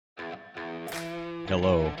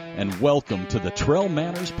Hello, and welcome to the Trail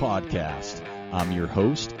Manners Podcast. I'm your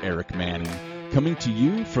host, Eric Manning, coming to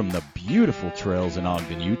you from the beautiful trails in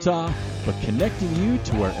Ogden, Utah, but connecting you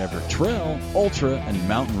to wherever trail, ultra, and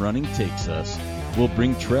mountain running takes us. We'll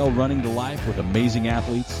bring trail running to life with amazing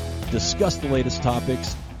athletes, discuss the latest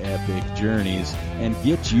topics, epic journeys, and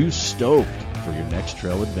get you stoked for your next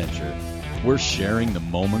trail adventure. We're sharing the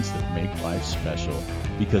moments that make life special,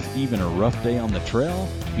 because even a rough day on the trail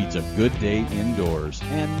beats a good day indoors,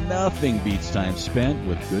 and nothing beats time spent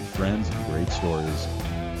with good friends and great stories.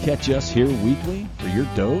 Catch us here weekly for your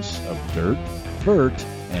dose of dirt, vert,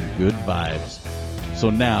 and good vibes. So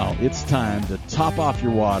now it's time to top off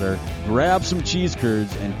your water, grab some cheese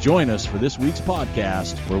curds, and join us for this week's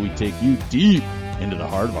podcast, where we take you deep into the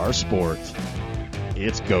heart of our sport.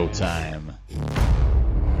 It's go time.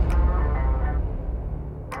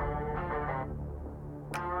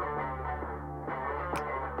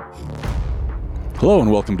 Hello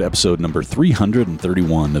and welcome to episode number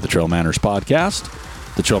 331 of the Trail Manners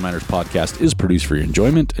Podcast. The Trail Manners Podcast is produced for your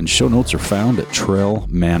enjoyment, and show notes are found at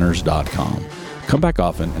trailmanners.com. Come back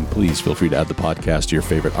often, and please feel free to add the podcast to your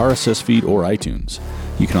favorite RSS feed or iTunes.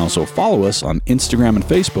 You can also follow us on Instagram and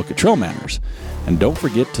Facebook at Trail Manners. And don't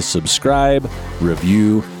forget to subscribe,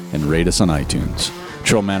 review, and rate us on iTunes.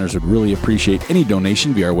 Trail Manners would really appreciate any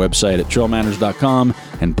donation via our website at trailmanners.com,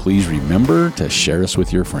 and please remember to share us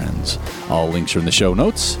with your friends. All links are in the show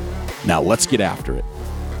notes. Now let's get after it.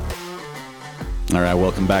 All right,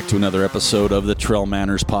 welcome back to another episode of the Trail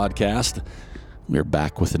Manners Podcast. We're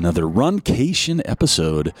back with another RunCation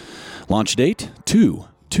episode. Launch date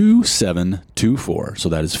 2/27/24. So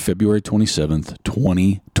that is February 27th,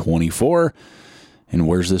 2024. And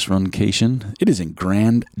where's this RunCation? It is in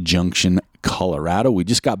Grand Junction, Colorado. We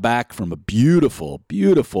just got back from a beautiful,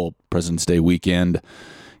 beautiful President's Day weekend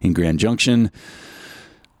in Grand Junction.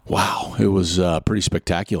 Wow, it was pretty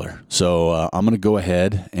spectacular. So I'm going to go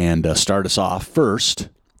ahead and start us off first.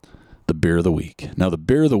 The beer of the week. Now, the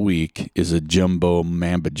beer of the week is a jumbo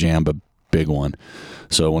mamba jamba big one.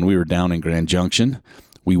 So when we were down in Grand Junction,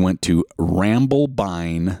 we went to Ramble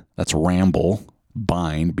Bine. That's Ramble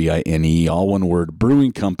Bine, B-I-N-E, all one word,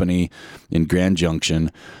 brewing company in Grand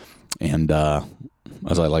Junction. And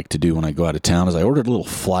as I like to do when I go out of town, is I ordered a little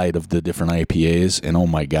flight of the different IPAs, and oh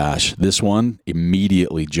my gosh, this one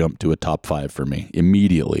immediately jumped to a top 5 for me.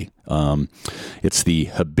 Immediately. It's the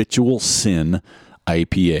Habitual Sin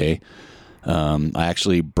IPA. I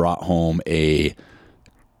actually brought home a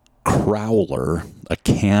growler, a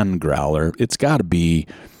can growler. It's got to be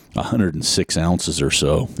 106 ounces or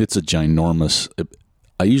so. It's a ginormous.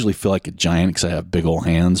 I usually feel like a giant because I have big old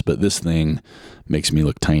hands, but this thing makes me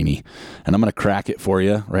look tiny. And I'm going to crack it for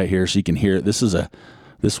you right here so you can hear it. This was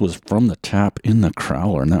from the tap in the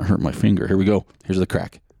growler, and that hurt my finger. Here we go. Here's the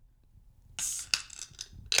crack.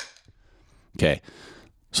 Okay.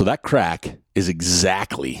 So that crack is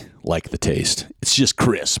exactly like the taste. It's just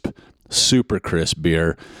crisp, super crisp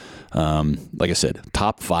beer. Like I said,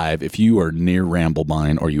 top 5. If you are near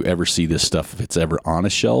Ramblebine or you ever see this stuff, if it's ever on a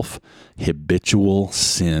shelf, Habitual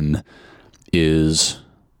Sin is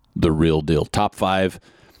the real deal. Top 5.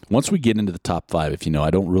 Once we get into the top 5, if you know,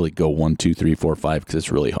 I don't really go 1, 2, 3, 4, 5 because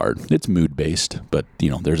it's really hard. It's mood based, but you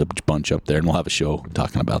know, there's a bunch up there, and we'll have a show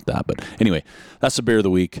talking about that. But anyway, that's the beer of the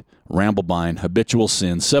week. Ramblebine, Habitual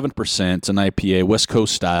Sin, 7%. It's an IPA, West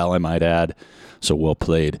Coast style, I might add. So well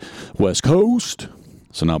played, West Coast.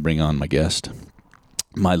 So now bring on my guest,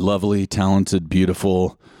 my lovely, talented,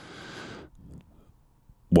 beautiful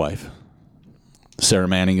wife. Sarah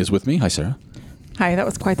Manning is with me. Hi, Sarah. Hi, that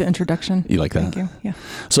was quite the introduction. You like that? Thank you. Yeah.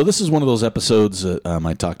 So this is one of those episodes that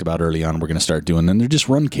I talked about early on we're going to start doing, and they're just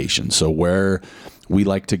RunCation. So where we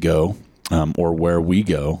like to go or where we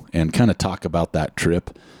go and kind of talk about that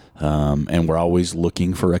trip. And we're always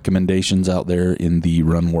looking for recommendations out there in the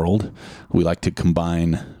run world. We like to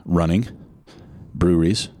combine running,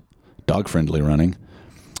 breweries, dog-friendly running,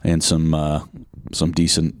 and some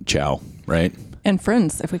decent chow, right? And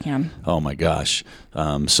friends, if we can. Oh, my gosh.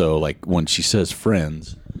 So, like, when she says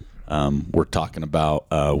friends, we're talking about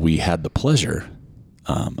we had the pleasure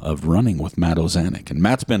of running with Matt Ozanek. And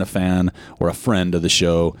Matt's been a fan or a friend of the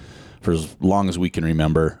show for as long as we can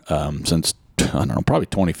remember, since, I don't know, probably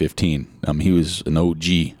 2015. He was an OG,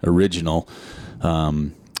 original,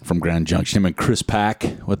 from Grand Junction. Him and Chris Pack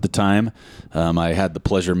at the time. I had the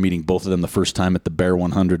pleasure of meeting both of them the first time at the Bear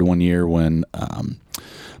 100 one year when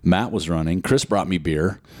Matt was running. Chris brought me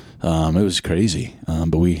beer. It was crazy,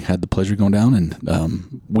 but we had the pleasure of going down,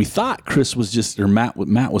 and we thought Chris was just, or Matt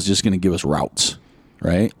was just going to give us routes,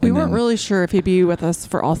 right? We weren't really sure if he'd be with us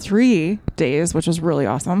for all 3 days, which was really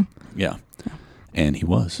awesome. Yeah. And he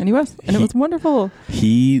was. And it was wonderful.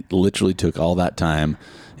 He literally took all that time,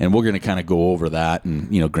 and we're going to kind of go over that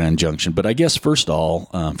and, Grand Junction. But I guess first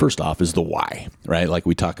off is the why, right? Like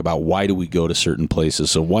we talk about, why do we go to certain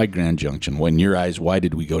places? So why Grand Junction? In your eyes, why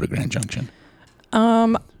did we go to Grand Junction?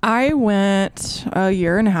 I went a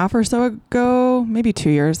year and a half or so ago, maybe 2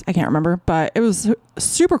 years. I can't remember, but it was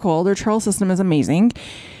super cool. Their trail system is amazing.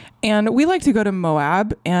 And we like to go to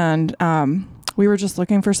Moab, and we were just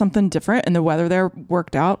looking for something different, and the weather there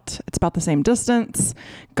worked out. It's about the same distance.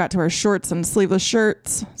 Got to wear shorts and sleeveless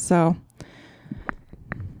shirts. So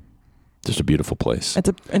just a beautiful place.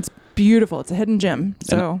 It's beautiful. It's a hidden gem.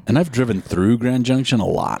 So and I've driven through Grand Junction a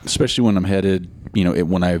lot, especially when I'm headed,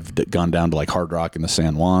 when I've gone down to like Hard Rock and the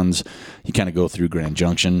San Juans. You kind of go through Grand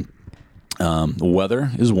Junction. The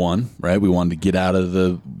weather is one, right? We wanted to get out of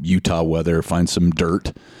the Utah weather, find some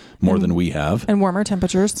dirt. More than we have. And warmer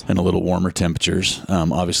temperatures. And a little warmer temperatures.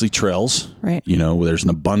 Obviously trails. Right. There's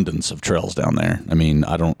an abundance of trails down there. I mean,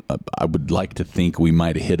 I would like to think we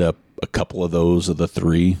might have hit up a couple of those of the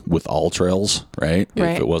 3 with all trails, right?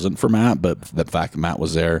 If it wasn't for Matt, but the fact that Matt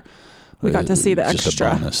was there. We got to see the just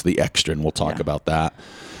extra. a bonus, the extra, and we'll talk about that.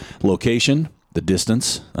 Location, the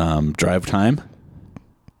distance, drive time.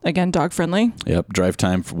 Again, dog friendly. Yep. Drive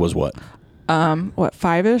time was what?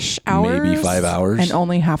 5-ish hours? Maybe 5 hours. And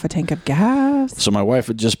only half a tank of gas. So my wife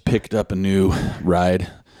had just picked up a new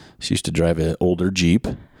ride. She used to drive an older Jeep.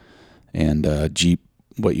 And Jeep,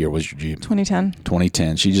 what year was your Jeep? 2010.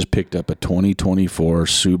 2010. She just picked up a 2024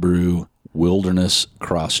 Subaru Wilderness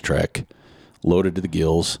Crosstrek, loaded to the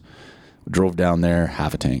gills, drove down there,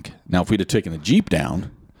 half a tank. Now, if we'd have taken the Jeep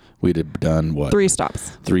down, we'd have done what? 3 stops.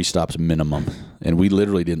 3 stops minimum. And we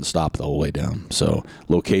literally didn't stop the whole way down. So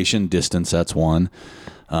location, distance, that's one.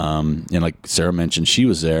 And like Sarah mentioned, she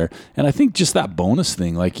was there. And I think just that bonus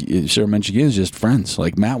thing, like Sarah mentioned again, is just friends.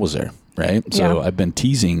 Like Matt was there, right? So I've been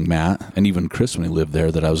teasing Matt and even Chris when he lived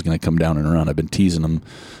there that I was going to come down and run. I've been teasing him,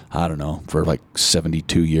 I don't know, for like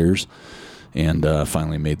 72 years. And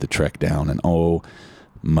finally made the trek down. And oh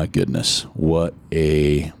my goodness, what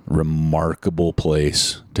a remarkable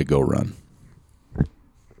place to go run.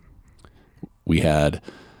 We had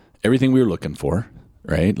everything we were looking for,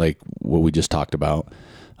 right? Like what we just talked about.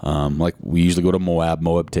 Like we usually go to Moab.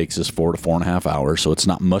 Moab takes us 4 to 4.5 hours, so it's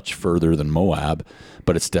not much further than Moab,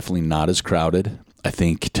 but it's definitely not as crowded. I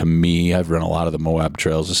think to me, I've run a lot of the Moab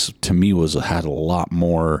trails. This to me had a lot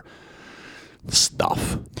more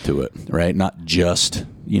stuff to it, right? Not just,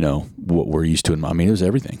 what we're used to. I mean, it was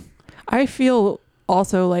everything. I feel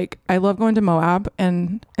also like I love going to Moab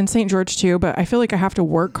and St. George too, but I feel like I have to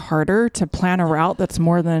work harder to plan a route that's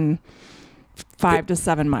more than 5 to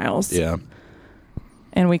 7 miles. Yeah.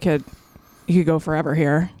 And you could go forever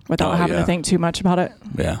here without having to think too much about it.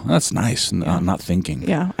 Yeah. That's nice. Not thinking.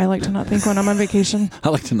 Yeah. I like to not think when I'm on vacation. I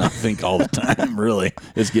like to not think all the time, really.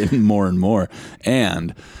 It's getting more and more.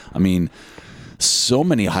 And I mean, so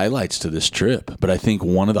many highlights to this trip, but I think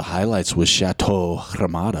one of the highlights was Chateau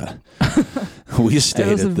Ramada. We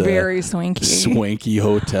stayed at the very swanky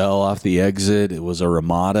hotel off the exit. It was a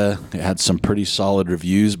Ramada. It had some pretty solid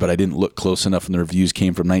reviews, but I didn't look close enough, and the reviews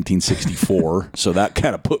came from 1964, so that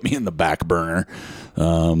kind of put me in the back burner.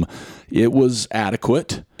 It was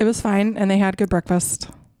adequate. It was fine, and they had good breakfast.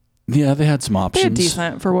 Yeah, they had some options. They had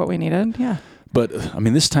decent for what we needed. Yeah, but I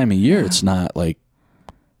mean, this time of year, it's not like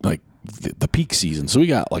the peak season, so we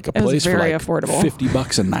got like a place for like affordable.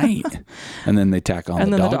 $50 a night, and then they tack on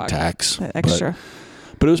the dog tax, the extra.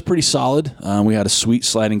 But it was pretty solid. We had a sweet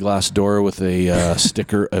sliding glass door with a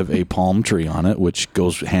sticker of a palm tree on it, which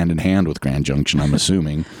goes hand in hand with Grand Junction, I'm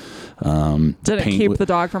assuming. Didn't keep the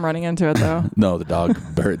dog from running into it, though. No, the dog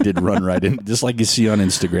did run right in, just like you see on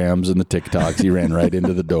Instagrams and the TikToks. He ran right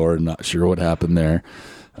into the door. Not sure what happened there.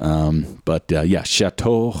 But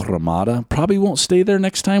Chateau Ramada. Probably won't stay there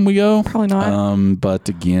next time we go. Probably not. But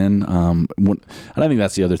again, and I think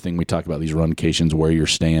that's the other thing we talk about these runcations, where you're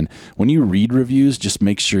staying. When you read reviews, just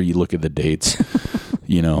make sure you look at the dates.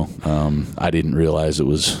 I didn't realize it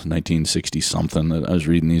was 1960 something that I was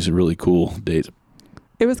reading these really cool dates.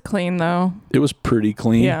 It was clean, though. It was pretty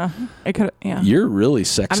clean. Yeah. You're really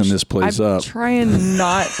sexing this place up. I'm trying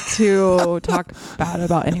not to talk bad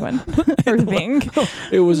about anyone or thing.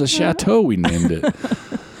 It was a chateau, we named it.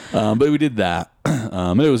 But we did that.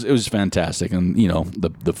 It was fantastic. And,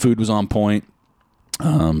 the food was on point.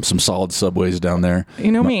 Some solid Subways down there.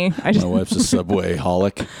 Me. My wife's a Subway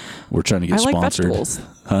holic. We're trying to get sponsored. Vegetables.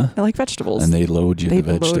 Huh? I like vegetables. And they load you the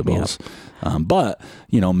vegetables. But,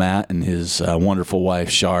 Matt and his wonderful wife,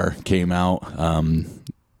 Shar, came out,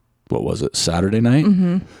 what was it, Saturday night?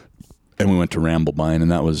 Mm-hmm. And we went to Ramblebine,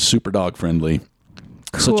 and that was super dog friendly.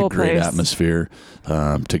 such a Cool great place. atmosphere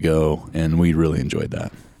to go, and we really enjoyed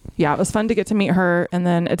that. Yeah, it was fun to get to meet her, and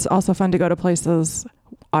then it's also fun to go to places.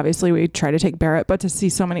 Obviously, we try to take Barrett, but to see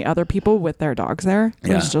so many other people with their dogs there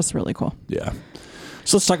was just really cool. Yeah.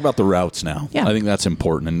 So let's talk about the routes now. Yeah. I think that's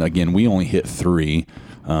important. And again, we only hit 3.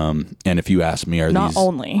 And if you ask me, are Not these...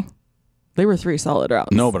 only. They were 3 solid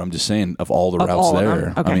routes. No, but I'm just saying of all the routes all of there.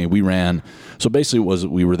 them? Okay. I mean, we ran... So basically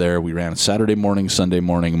we were there. We ran Saturday morning, Sunday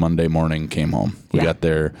morning, Monday morning, came home. We got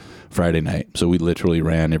there Friday night. So we literally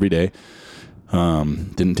ran every day.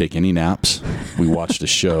 Didn't take any naps. We watched a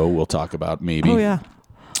show we'll talk about maybe. Oh, yeah.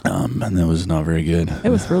 And that was not very good. It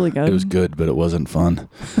was really good. It was good, but it wasn't fun.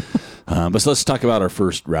 But let's talk about our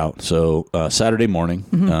first route. So Saturday morning,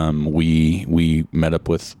 we met up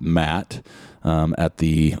with Matt at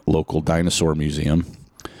the local dinosaur museum,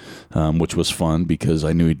 which was fun because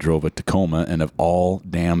I knew he drove a Tacoma, and of all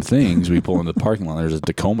damn things, we pull into the parking lot. There's a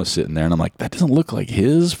Tacoma sitting there, and I'm like, that doesn't look like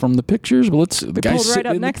his from the pictures. But We pulled right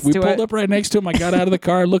up next to him. I got out of the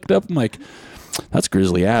car, looked up, I'm like, that's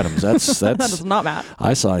Grizzly Adams. That's that is not Matt.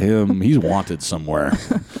 I saw him. He's wanted somewhere.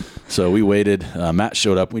 So we waited. Matt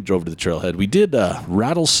showed up. We drove to the trailhead. We did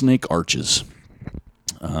Rattlesnake Arches.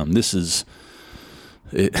 This is,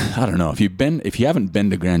 I don't know if you haven't been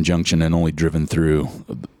to Grand Junction and only driven through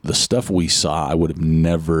the stuff we saw. I would have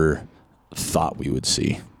never thought we would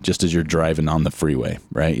see. Just as you're driving on the freeway,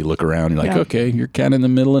 right? You look around. You're like, okay, you're kind of in the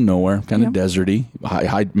middle of nowhere, kind of deserty,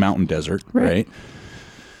 high mountain desert, right?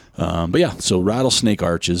 But yeah, so Rattlesnake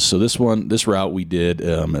Arches. So this route we did,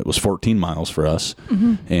 it was 14 miles for us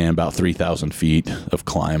and about 3,000 feet of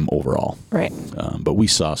climb overall. Right. But we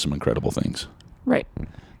saw some incredible things. Right.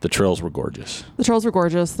 The trails were gorgeous.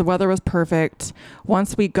 The weather was perfect.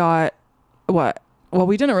 Once we got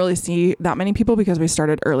we didn't really see that many people because we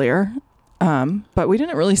started earlier. But we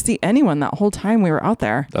didn't really see anyone that whole time we were out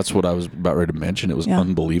there. That's what I was about ready to mention. It was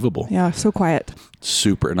unbelievable. Yeah, so quiet.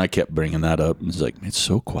 Super. And I kept bringing that up. It's like, it's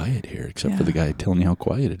so quiet here, except for the guy telling you how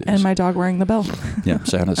quiet it is. And my dog wearing the bell. Yeah,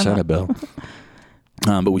 Santa bell.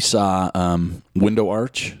 But we saw Window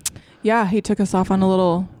Arch. Yeah, he took us off on a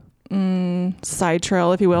little side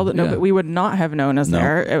trail, if you will, that we would not have known as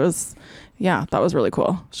there. It was... Yeah, that was really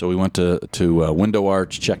cool. So we went to Window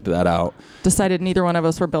Arch, checked that out. Decided neither one of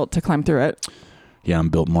us were built to climb through it. Yeah, I'm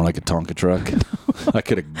built more like a Tonka truck. I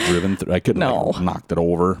could have driven through. I could have knocked it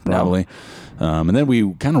over probably. And then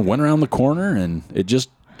we kind of went around the corner, and it just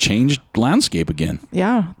changed landscape again.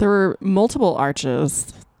 Yeah, there were multiple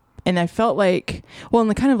arches, and I felt like, well, in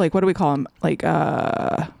the kind of like, what do we call them? Like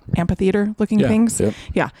amphitheater looking things. Yep.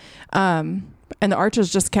 Yeah. And the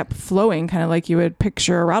arches just kept flowing, kind of like you would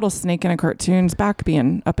picture a rattlesnake in a cartoon's back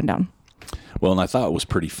being up and down. Well, and I thought it was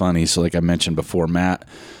pretty funny. So like I mentioned before, Matt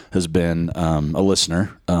has been a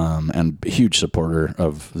listener and a huge supporter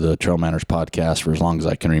of the Trail Manners podcast for as long as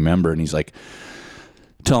I can remember. And he's like,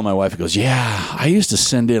 telling my wife, he goes, yeah, I used to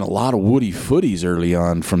send in a lot of woody footies early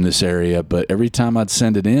on from this area, but every time I'd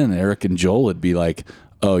send it in, Eric and Joel would be like,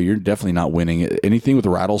 oh, you're definitely not winning. Anything with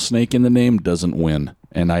rattlesnake in the name doesn't win.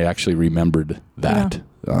 And I actually remembered that,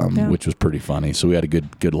 which was pretty funny. So we had a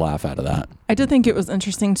good laugh out of that. I did think it was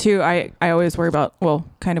interesting too. I always worry about,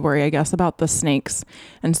 kind of worry, I guess, about the snakes.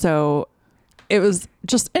 And so it was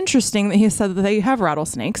just interesting that he said that they have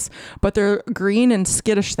rattlesnakes, but they're green and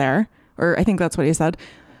skittish there. Or I think that's what he said.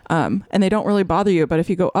 And they don't really bother you. But if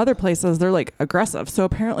you go other places, they're like aggressive. So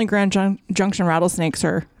apparently Grand Junction rattlesnakes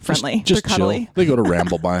are friendly. Just they're cuddly. Chill. They go to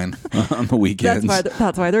Ramblebine on the weekends.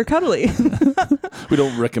 That's why they're cuddly. We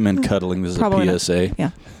don't recommend cuddling. This is Probably a PSA. Not. Yeah.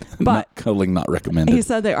 But cuddling not recommended. He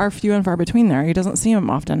said they are few and far between there. He doesn't see them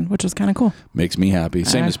often, which is kind of cool. Makes me happy.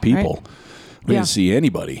 Same as people. Right. We didn't see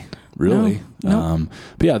anybody, really. No.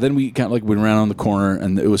 But yeah, then we kind of like went around on the corner,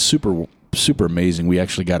 and it was super amazing. We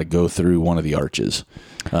actually got to go through one of the arches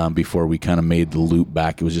before we kind of made the loop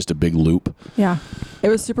back. It was just a big loop. Yeah. It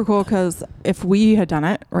was super cool because if we had done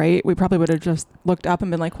it, right, we probably would have just looked up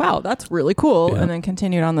and been like, wow, that's really cool, and then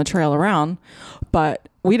continued on the trail around. But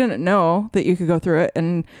we didn't know that you could go through it.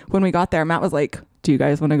 And when we got there, Matt was like, do you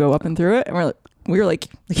guys want to go up and through it? And we were like,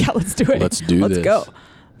 yeah, let's do it. Let's this. Go.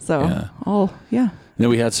 So, Then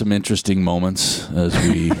we had some interesting moments as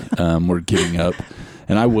we were getting up.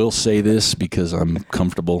 And I will say this because I'm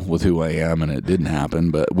comfortable with who I am, and it didn't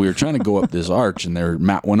happen. But we were trying to go up this arch, and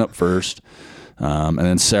Matt went up first, and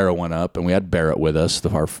then Sarah went up, and we had Barrett with us,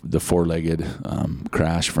 the four-legged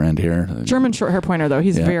crash friend here. German short hair pointer, though.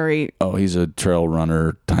 He's very... Oh, he's a trail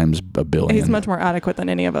runner times a billion. He's much more adequate than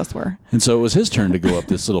any of us were. And so it was his turn to go up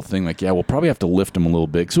this little thing. Like, we'll probably have to lift him a little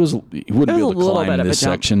bit. Because he wouldn't be able to climb this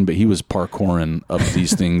section, but he was parkouring up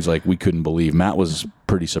these things like we couldn't believe. Matt was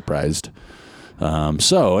pretty surprised.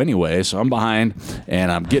 So I'm behind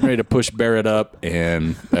and I'm getting ready to push Barrett up,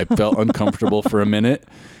 and I felt uncomfortable for a minute.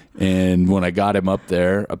 And when I got him up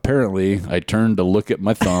there, apparently I turned to look at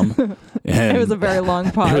my thumb. And it was a very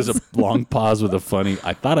long pause. It was a long pause with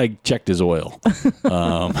I thought I checked his oil.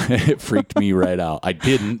 It freaked me right out. I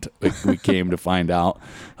didn't. We came to find out.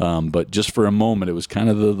 But just for a moment, it was kind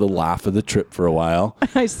of the laugh of the trip for a while.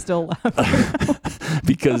 I still laugh.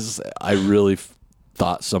 Because I really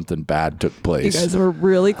thought something bad took place. You guys were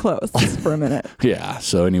really close for a minute. Yeah.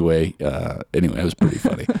 So anyway, it was pretty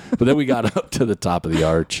funny. But then we got up to the top of the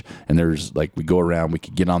arch, and there's we go around, we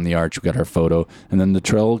could get on the arch, we got our photo, and then the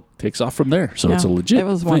trail takes off from there. So it's a legit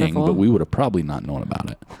thing, wonderful. but we would have probably not known about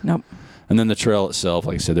it. Nope. And then the trail itself,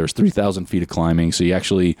 like I said, there was 3,000 feet of climbing. So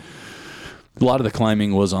a lot of the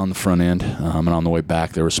climbing was on the front end, and on the way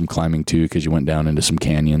back there was some climbing too, because you went down into some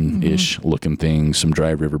canyon-ish looking things, some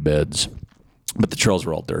dry river beds. But the trails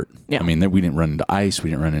were all dirt. Yeah. I mean, we didn't run into ice, we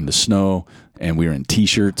didn't run into snow, and we were in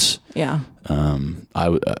T-shirts. Yeah. If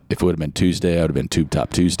it would have been Tuesday, I would have been Tube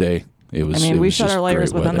Top Tuesday. We shut our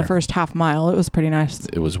layers within the first half mile. It was pretty nice.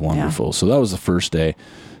 It was wonderful. Yeah. So that was the first day.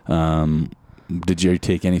 Did you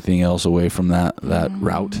take anything else away from that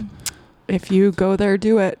route? If you go there,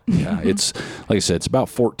 do it. Yeah, it's like I said, it's about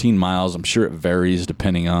 14 miles. I'm sure it varies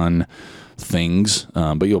depending on things,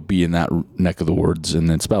 but you'll be in that neck of the woods, and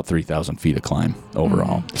it's about 3,000 feet of climb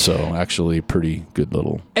overall. So actually pretty good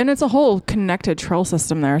little. And it's a whole connected trail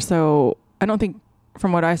system there. So I don't think,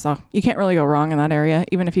 from what I saw, you can't really go wrong in that area.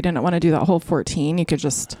 Even if you didn't want to do that whole 14, you could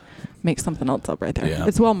just make something else up right there. Yeah.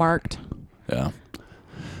 It's well marked. Yeah.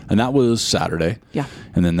 And that was Saturday. Yeah.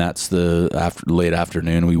 And then that's the late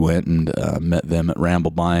afternoon. We went and met them at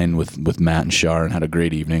Ramblebine with Matt and Shar and had a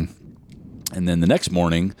great evening. And then the next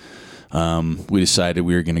morning, we decided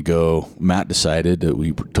we were going to go. Matt decided that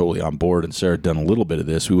we were totally on board, and Sarah had done a little bit of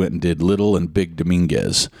this. We went and did Little and Big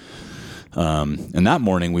Dominguez. And that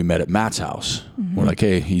morning we met at Matt's house. We're like,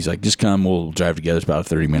 hey, he's like, just come, we'll drive together. It's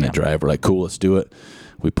about a 30-minute drive. We're like, cool, let's do it.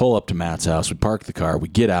 We pull up to Matt's house, we park the car, we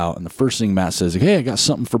get out, and the first thing Matt says, hey, I got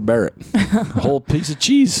something for Barrett. A whole piece of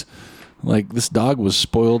cheese. Like, this dog was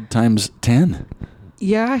spoiled times 10.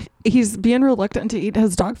 Yeah, he's being reluctant to eat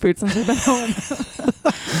his dog food since we've been home.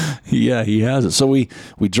 Yeah, he has it. So we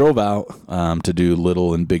drove out to do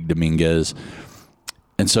Little and Big Dominguez.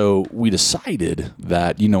 And so we decided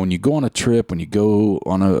that, when you go on a trip, when you go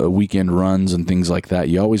on a weekend runs and things like that,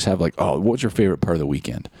 you always have what's your favorite part of the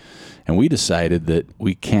weekend? And we decided that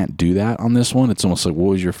we can't do that on this one. It's almost like, what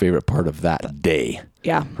was your favorite part of that day?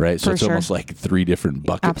 Yeah. Right? So it's almost like 3 different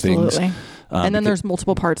bucket things. Absolutely. And then there's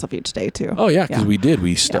multiple parts of each day too. Oh yeah, because we did.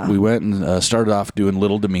 We went and started off doing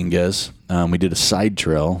Little Dominguez. We did a side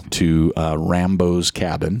trail to Rambo's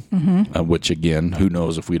cabin, which again, who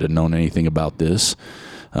knows if we'd have known anything about this.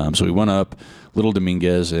 So we went up Little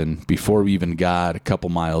Dominguez, and before we even got a couple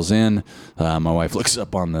miles in, my wife looks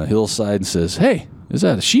up on the hillside and says, "Hey, is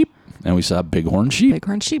that a sheep?" And we saw bighorn sheep.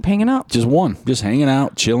 Bighorn sheep hanging out. Just one. Just hanging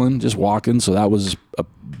out, chilling, just walking. So that was a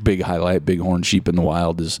big highlight. Bighorn sheep in the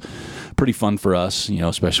wild is pretty fun for us,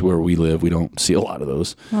 especially where we live. We don't see a lot of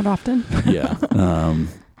those. Not often. Yeah.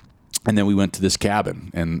 And then we went to this cabin.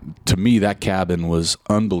 And to me, that cabin was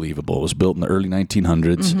unbelievable. It was built in the early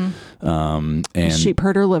 1900s. And a sheep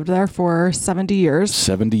herder lived there for 70 years.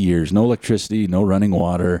 70 years. No electricity, no running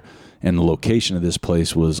water. And the location of this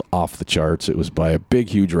place was off the charts. It was by a big,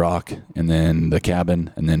 huge rock, and then the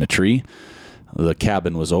cabin, and then a tree. The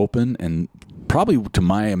cabin was open, and probably to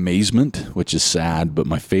my amazement, which is sad, but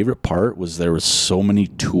my favorite part was there was so many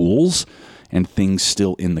tools and things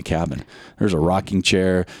still in the cabin. There's a rocking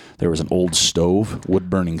chair. There was an old stove,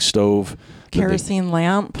 wood-burning stove. Kerosene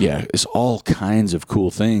lamp. Yeah, it's all kinds of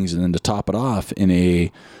cool things. And then to top it off, in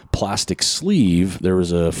a plastic sleeve, there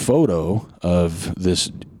was a photo of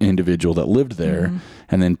this individual that lived there,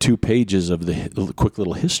 and then 2 pages of the quick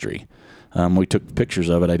little history. We took pictures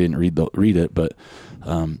of it. I didn't read it, but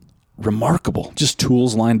remarkable. Just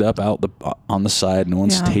tools lined up out on the side. No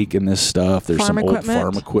one's taking this stuff. There's some old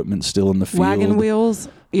farm equipment still in the field. Wagon wheels.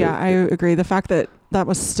 Yeah, I agree. The fact that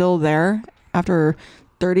was still there after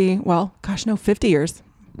 50 years.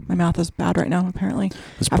 My math is bad right now, apparently.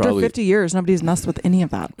 After 50 years, nobody's messed with any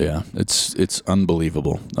of that. Yeah, it's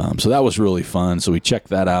unbelievable. So that was really fun. So we checked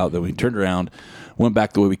that out. Then we turned around, went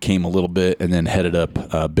back the way we came a little bit, and then headed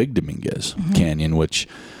up Big Dominguez Canyon, which,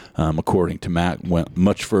 according to Matt, went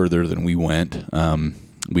much further than we went.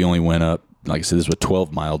 We only went up, like I said, this was a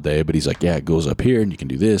 12-mile day, but he's like, yeah, it goes up here, and you can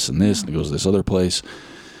do this and this, and it goes to this other place.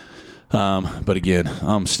 But again,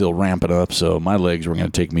 I'm still ramping up, so my legs were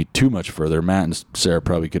going to take me too much further. Matt and Sarah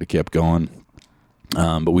probably could have kept going.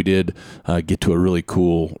 But we did get to a really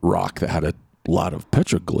cool rock that had a lot of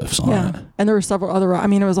petroglyphs on it. And there were several other, I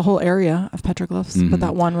mean, it was a whole area of petroglyphs, but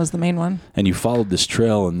that one was the main one. And you followed this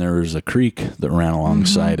trail, and there was a creek that ran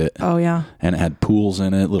alongside it. Oh, yeah. And it had pools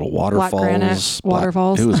in it, little waterfalls. Black granite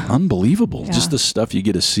waterfalls. It was unbelievable. Yeah. Just the stuff you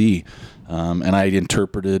get to see. And I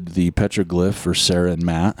interpreted the petroglyph for Sarah and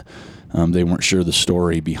Matt. They weren't sure the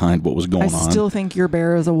story behind what was going on. I still think your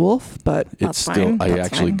bear is a wolf, but that's fine. I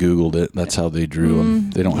actually Googled it. That's how they drew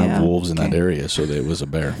them. They don't have wolves in that area, so it was a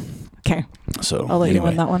bear. Okay. So I'll let you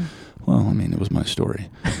win that one. Well, I mean, it was my story.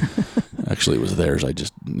 Actually, it was theirs. I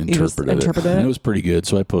just interpreted it. And it was pretty good.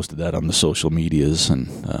 So I posted that on the social medias, and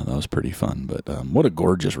that was pretty fun. But what a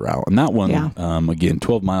gorgeous route. And that one, again,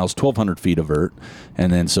 12 miles, 1,200 feet of vert.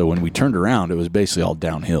 And then so when we turned around, it was basically all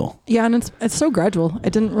downhill. Yeah, and it's so gradual.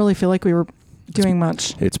 It didn't really feel like we were doing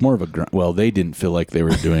much. It's more of well, they didn't feel like they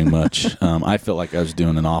were doing much. I felt like I was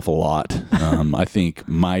doing an awful lot. I think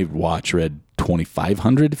my watch read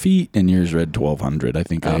 2,500 feet and yours read 1,200. I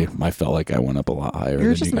think I felt like I went up a lot higher.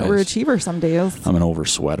 You're just an overachiever some days. I'm an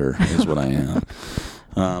oversweater is what I am.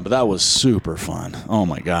 But that was super fun. Oh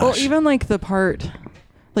my gosh. Well, even like the part,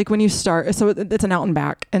 like when you start, so it's an out and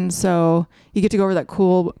back. And so you get to go over that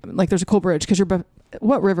cool, like there's a cool bridge because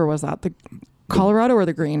what river was that? The Colorado or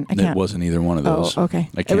the Green? I can't. It wasn't either one of those. Oh, okay.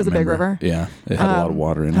 It was a big river. Yeah. It had a lot of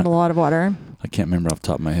water in it. Had a lot of water. I can't remember off the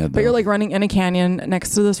top of my head. But you're like running in a canyon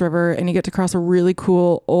next to this river and you get to cross a really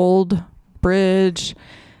cool old bridge.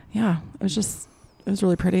 Yeah. It was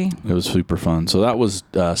really pretty. It was super fun. So that was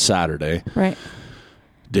Saturday. Right.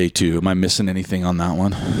 Day 2. Am I missing anything on that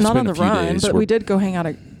one? Not on the run, but we did go hang out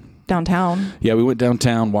at downtown. Yeah, we went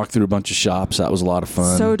downtown, walked through a bunch of shops. That was a lot of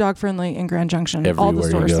fun. So dog friendly in Grand Junction. Everywhere all the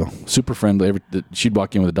stores. you go. Super friendly. She'd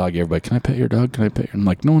walk in with a dog. Everybody, can I pet your dog? Can I pet your? I'm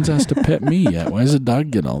like, no one's asked to pet me yet. Why does a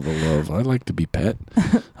dog get all the love? I like to be pet.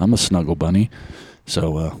 I'm a snuggle bunny.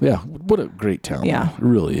 So, yeah, what a great town. Yeah. It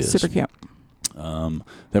really is. Super cute.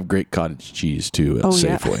 They have great cottage cheese, too, at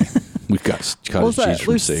Safeway. Yeah. We've got cottage cheese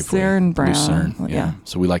from Safeway. Lucerne brown. Lucerne, yeah.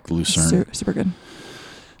 So we like the Lucerne. Super good.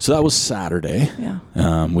 So that was Saturday.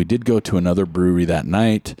 Yeah. We did go to another brewery that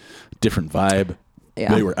night. Different vibe.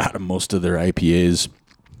 Yeah. They were out of most of their IPAs.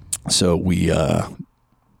 So we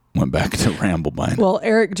went back to Ramblebine. Well,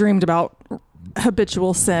 Eric dreamed about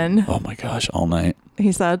habitual sin. Oh my gosh, all night.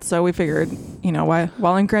 He said, so we figured,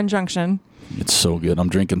 while in Grand Junction. It's so good. I'm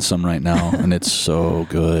drinking some right now, and it's so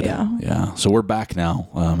good. Yeah. So we're back now,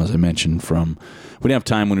 as I mentioned, we didn't have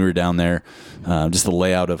time when we were down there. Just the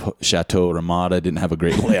layout of Chateau Ramada didn't have a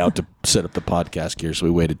great layout to set up the podcast gear, so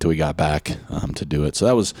we waited till we got back to do it. So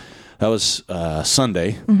that was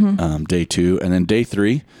Sunday, day 2. And then day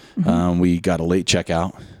 3, we got a late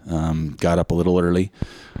checkout, got up a little early,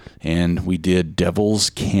 and we did Devil's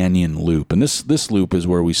Canyon Loop. And this loop is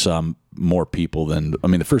where we saw more people than,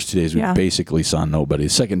 the first 2 days we basically saw nobody. The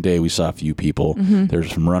second day we saw a few people.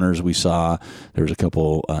 There's some runners we saw. There was a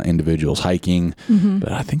couple individuals hiking,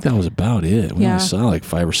 but I think that was about it. We only saw like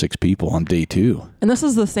 5 or 6 people on day 2. And this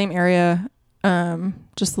is the same area,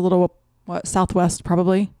 just a little southwest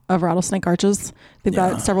probably of Rattlesnake Arches. They've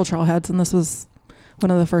got several trailheads, and this was one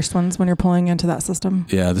of the first ones when you're pulling into that system.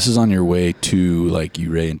 Yeah, this is on your way to like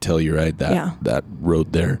Ouray and Telluride, that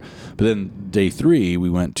road there. But then day 3, we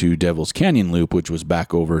went to Devil's Canyon Loop, which was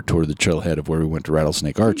back over toward the trailhead of where we went to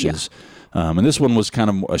Rattlesnake Arches. Yeah. And this one was kind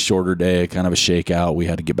of a shorter day, kind of a shakeout. We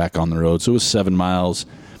had to get back on the road. So it was 7 miles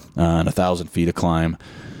and 1,000 feet of climb.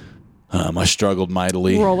 I struggled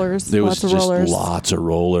mightily. Rollers. There was just lots of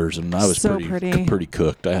rollers, and I was so pretty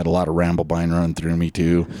cooked. I had a lot of Ramblebine running through me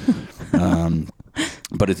too.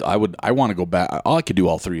 But I want to go back. I could do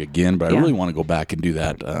all 3 again, but I really want to go back and do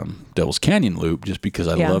that Devil's Canyon Loop just because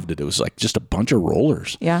I loved it. It was like just a bunch of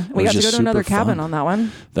rollers. Yeah, we got to go to another cabin on that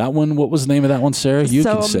one. That one, what was the name of that one, Sarah? You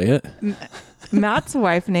can say it. Matt's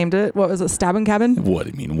wife named it. What was it? Stabbin' Cabin? What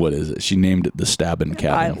do you mean? What is it? She named it the Stabbin'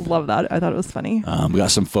 Cabin. I love that. I thought it was funny. We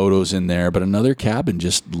got some photos in there, but another cabin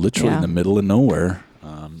just literally in the middle of nowhere.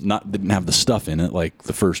 Didn't have the stuff in it like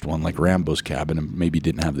the first one, like Rambo's cabin, and maybe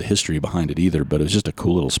didn't have the history behind it either, but it was just a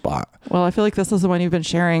cool little spot. Well, I feel like this is the one you've been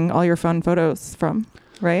sharing all your fun photos from,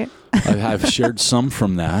 right? I've shared some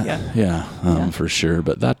from that, for sure.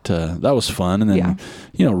 But that was fun, and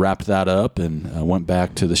then wrapped that up and went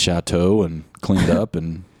back to the chateau and cleaned up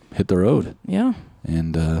and hit the road. Yeah,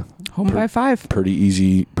 and home by 5. Pretty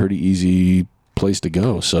easy place to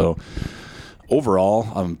go. So. Overall,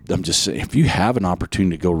 I'm just saying, if you have an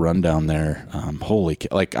opportunity to go run down there,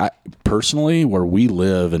 I personally, where we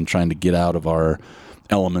live and trying to get out of our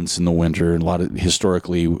elements in the winter, and a lot of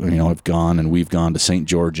historically, we've gone to St.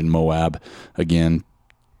 George and Moab again,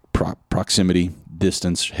 proximity,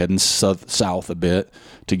 distance, heading south a bit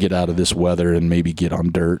to get out of this weather and maybe get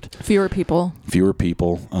on dirt. Fewer people.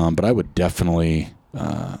 But I would definitely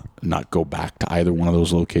not go back to either one of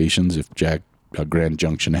those locations if Grand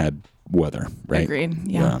Junction had weather, right? Agreed.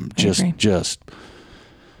 Yeah.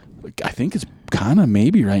 I think it's kind of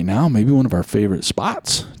maybe right now, maybe one of our favorite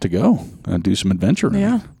spots to go and do some adventuring.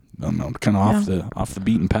 Yeah. Kind of off the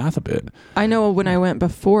beaten path a bit. I know when I went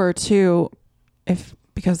before too,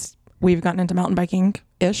 because we've gotten into mountain biking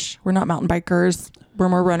ish. We're not mountain bikers. We're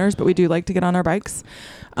more runners, but we do like to get on our bikes.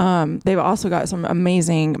 They've also got some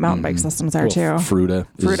amazing mountain bike systems there too. Fruta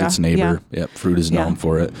is its neighbor. Yeah. Yep. Fruta is known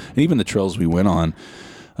for it. And even the trails we went on,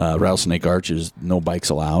 Rattlesnake Arch is no bikes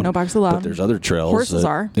allowed. No bikes allowed. But there's other trails. Horses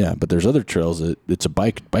are. Yeah, but there's other trails that it's a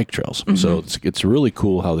bike trails. Mm-hmm. So it's really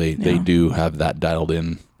cool how they do have that dialed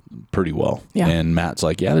in pretty well. Yeah. And Matt's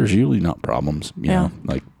like, yeah, there's usually not problems. You know,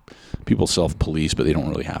 like people self-police, but they don't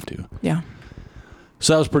really have to. Yeah.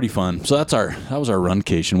 So that was pretty fun. So that was our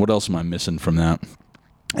RunCation. What else am I missing from that?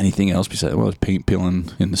 Anything else besides paint peeling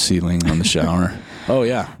in the ceiling on the shower? Oh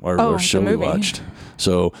yeah, our show we watched.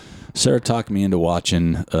 So Sarah talked me into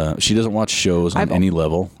watching. She doesn't watch shows on any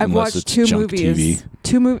level. I've watched two movies.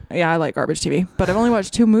 TV. Yeah, I like garbage TV, but I've only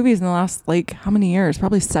watched 2 movies in the last how many years?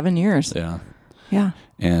 Probably 7 years. Yeah. Yeah.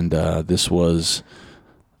 And this was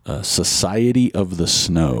Society of the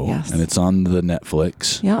Snow, and it's on the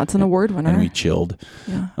Netflix. Yeah, it's an award winner. And we chilled.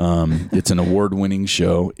 Yeah. It's an award-winning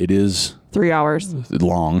show. It is 3 hours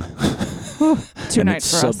long. 2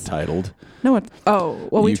 nights for us. It's subtitled. No,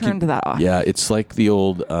 we turned that off. Yeah, it's like the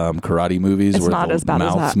old karate movies where the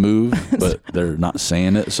mouths move, but they're not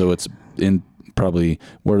saying it. So it's in probably,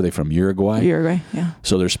 where are they from? Uruguay? Uruguay, yeah.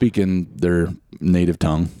 So they're speaking their native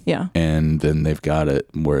tongue. Yeah. And then they've got it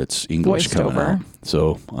where it's English voiced coming over. out.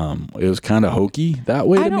 So it was kind of hokey that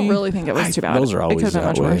way to me. I don't really think it was too bad. Those are always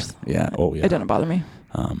that way. Worse. Yeah. Oh, yeah. It didn't bother me.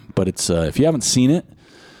 But it's if you haven't seen it,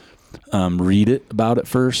 read about it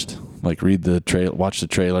first. Like read the watch the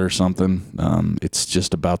trailer or something. It's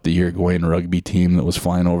just about the Uruguayan rugby team that was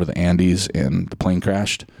flying over the Andes and the plane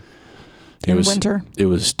crashed. In winter. It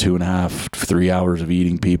was 2.5, 3 hours of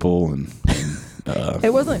eating people, and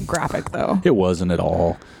it wasn't graphic though. It wasn't at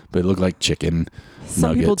all, but it looked like chicken. Some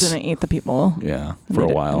nuggets. people didn't eat the people. Yeah, for a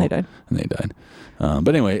while, and they died. But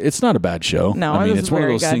anyway, it's not a bad show. No, I mean, it's one of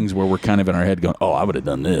those good. things where we're kind of in our head going, "Oh, I would have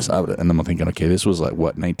done this." And I'm thinking, "Okay, this was like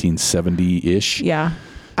what 1970-ish." Yeah.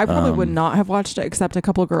 I probably would not have watched it, except a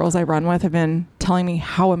couple of girls I run with have been telling me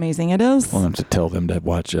how amazing it is. Well, I have to tell them to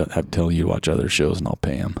tell you to watch other shows, and I'll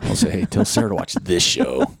pay them. I'll say, hey, tell Sarah to watch this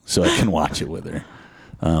show so I can watch it with her.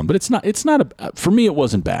 But it's not for me, it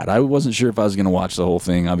wasn't bad. I wasn't sure if I was going to watch the whole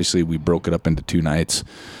thing. Obviously, we broke it up into 2 nights,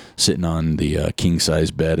 sitting on the king-size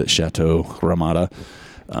bed at Chateau Ramada.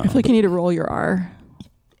 I feel like you need to roll your R.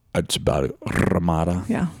 It's about Ramada.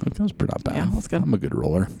 Yeah. That was pretty not bad. Yeah, that's good. I'm a good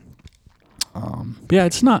roller. Yeah,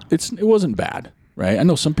 it wasn't bad, right? I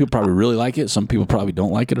know some people probably really like it. Some people probably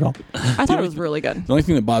don't like it at all. I thought it was really good. The only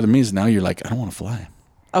thing that bothered me is now you're like, I don't want to fly.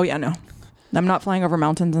 Oh yeah, no. I'm not flying over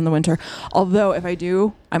mountains in the winter. Although if I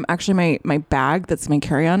do, I'm actually my bag that's my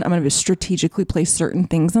carry-on, I'm going to strategically place certain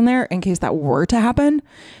things in there in case that were to happen.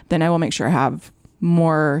 Then I will make sure I have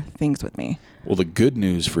more things with me. Well, the good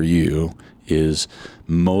news for you is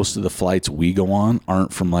most of the flights we go on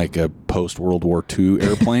aren't from like a post-World War II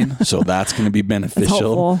airplane. So that's going to be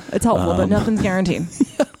beneficial. It's helpful, but nothing's guaranteed.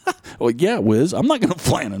 Well, yeah, Wiz, I'm not going to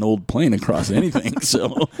fly in an old plane across anything.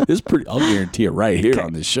 So I'll guarantee it right here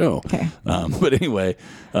on this show. Okay. But anyway,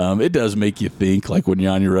 it does make you think, like when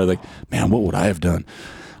you're on your road, like, man, what would I have done?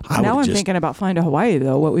 Now I'm thinking about flying to Hawaii,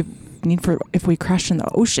 though, what we need for if we crash in the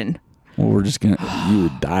ocean. Well, we're just going to, you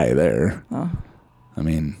would die there. Oh. I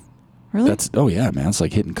mean, really? Yeah, man. It's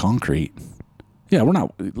like hitting concrete. Yeah, we're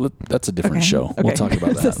not. That's a different show. Okay. We'll talk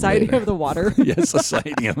about that. Society later. of the Water. Yeah,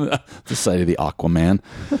 Society of the Aquaman.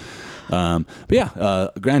 But yeah,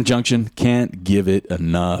 Grand Junction, can't give it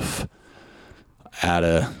enough out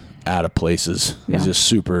of places. Yeah. It's just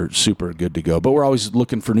super, super good to go. But we're always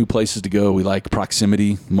looking for new places to go. We like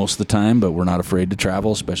proximity most of the time, but we're not afraid to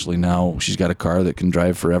travel, especially now she's got a car that can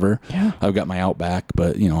drive forever. Yeah. I've got my Outback,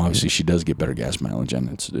 but obviously she does get better gas mileage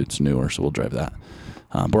and it's newer, so we'll drive that.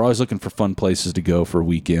 We're always looking for fun places to go for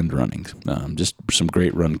weekend running. Just some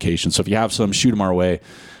great runcations. So if you have some, shoot them our way.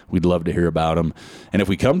 We'd love to hear about them. And if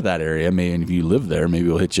we come to that area, and if you live there, maybe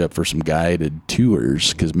we'll hit you up for some guided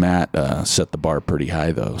tours because Matt set the bar pretty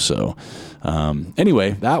high, though. So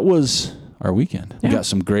anyway, that was our weekend. Yeah. We got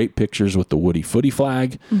some great pictures with the Woody Footy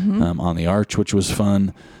flag on the arch, which was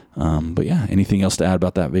fun. But yeah, anything else to add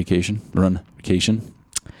about that run vacation?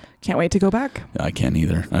 Can't wait to go back. I can't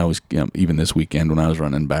either. I always, even this weekend when I was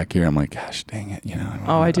running back here, I'm like, gosh, dang it.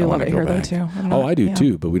 I do love it here though too. I do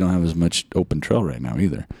too, but we don't have as much open trail right now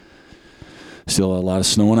either. Still a lot of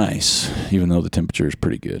snow and ice, even though the temperature is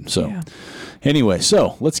pretty good. So anyway,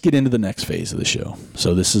 so let's get into the next phase of the show.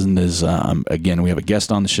 So this is, again, we have a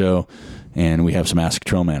guest on the show, and we have some Ask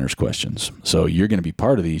Trail Manners questions. So you're going to be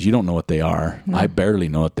part of these. You don't know what they are. No. I barely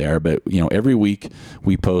know what they are, but every week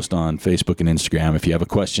we post on Facebook and Instagram. If you have a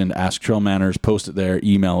question, Ask Trail Manners, post it there,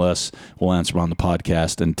 email us. We'll answer on the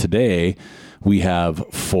podcast. And today we have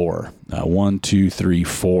 4. 1, 2, 3,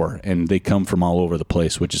 4. And they come from all over the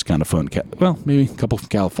place, which is kind of fun. Well, maybe a couple from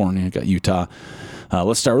California, got Utah.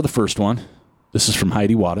 Let's start with the first one. This is from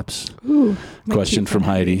Heidi Waddups. Ooh, question from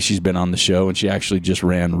Heidi. She's been on the show, and she actually just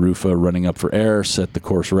ran Rufa Running Up for Air, set the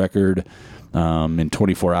course record in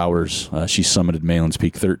 24 hours. She summited Malin's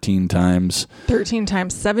Peak 13 times. 13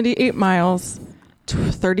 times, 78 miles,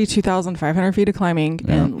 32,500 feet of climbing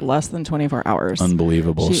in less than 24 hours.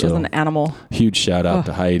 Unbelievable. She is an animal. Huge shout out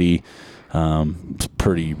to Heidi. It's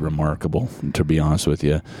pretty remarkable, to be honest with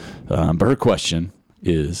you. But her question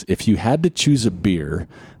is, if you had to choose a beer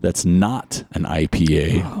that's not an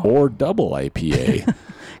IPA or double IPA,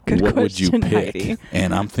 what would you pick? Heidi.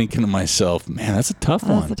 And I'm thinking to myself, man, that's a tough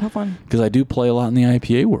one. That's a tough one. Because I do play a lot in the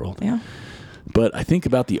IPA world. Yeah. But I think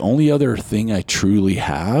about the only other thing I truly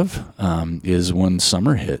have is when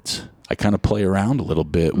summer hits. I kind of play around a little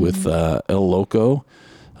bit with El Loco.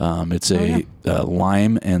 It's a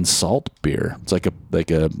lime and salt beer. It's like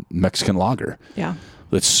a Mexican lager. Yeah.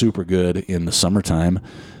 That's super good in the summertime.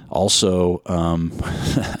 Also,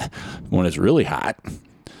 when it's really hot,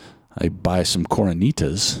 I buy some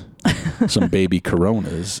Coronitas, some baby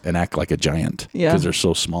Coronas, and act like a giant because they're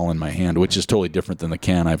so small in my hand, which is totally different than the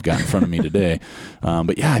can I've got in front of me today.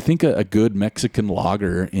 But yeah, I think a good Mexican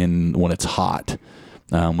lager when it's hot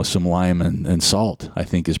with some lime and salt, I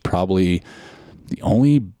think is probably the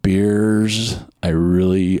only beers I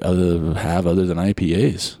really have other than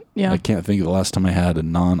IPAs. Yeah. I can't think of the last time I had a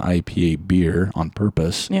non-IPA beer on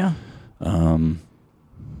purpose. Yeah. And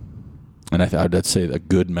I'd say a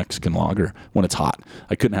good Mexican lager when it's hot.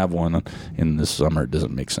 I couldn't have one in the summer. It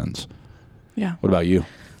doesn't make sense. Yeah. What about you?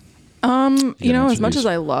 As much as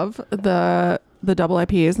I love the double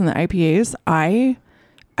IPAs and the IPAs, I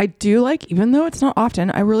do like, even though it's not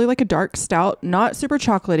often, I really like a dark stout, not super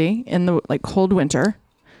chocolatey in the cold winter.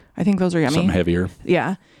 I think those are yummy. Something heavier.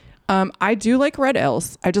 Yeah. I do like red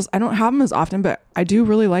ales. I don't have them as often, but I do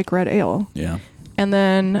really like red ale. Yeah. And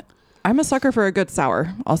then I'm a sucker for a good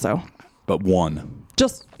sour also. But one. You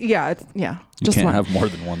just can't have more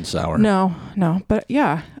than one sour. No. But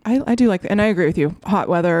yeah, I do like, and I agree with you. Hot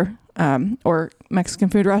weather, or Mexican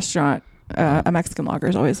food restaurant, a Mexican lager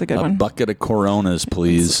is always a good one. A bucket of Coronas,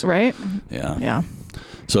 please. Right? Yeah. Yeah.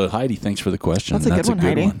 So Heidi, thanks for the question. That's a good one,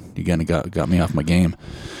 Heidi. You kind of got me off my game.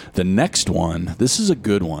 The next one, this is a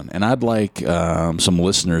good one, and I'd like some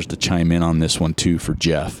listeners to chime in on this one too for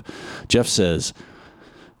Jeff. Jeff says,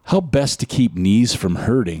 how best to keep knees from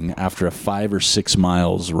hurting after a 5 or 6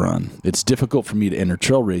 miles run? It's difficult for me to enter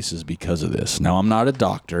trail races because of this. Now, I'm not a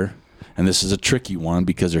doctor, and this is a tricky one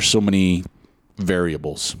because there's so many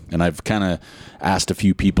variables, and I've kind of asked a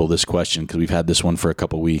few people this question because we've had this one for a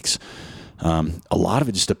couple weeks. A lot of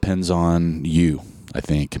it just depends on you, I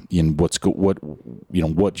think, in what's going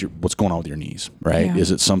on with your knees, right? Yeah. Is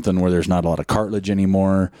it something where there's not a lot of cartilage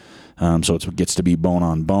anymore? So it gets to be bone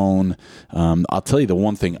on bone. I'll tell you the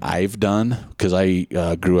one thing I've done, because I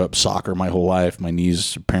grew up soccer my whole life. My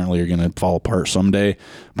knees apparently are going to fall apart someday,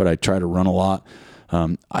 but I try to run a lot.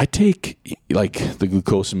 I take the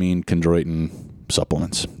glucosamine chondroitin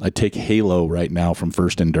supplements. I take Halo right now from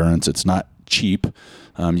First Endurance. It's not cheap.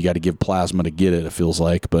 You got to give plasma to get it feels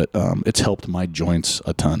like, but it's helped my joints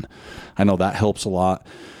a ton. I know that helps a lot.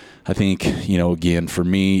 I think, again, for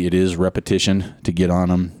me, it is repetition to get on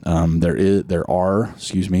them. There are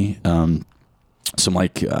some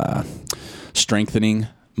strengthening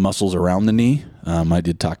muscles around the knee. I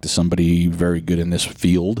did talk to somebody very good in this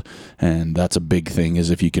field, and that's a big thing is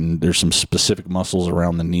there's some specific muscles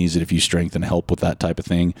around the knees that if you strengthen help with that type of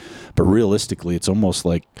thing. But realistically, it's almost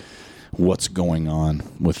like what's going on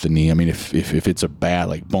with the knee. I mean, if it's a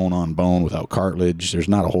bad, bone on bone without cartilage, there's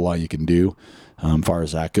not a whole lot you can do. As far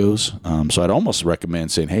as that goes. So I'd almost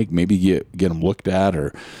recommend saying, hey, maybe get them looked at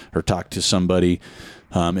or talk to somebody.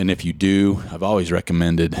 And if you do, I've always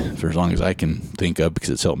recommended, for as long as I can think of, because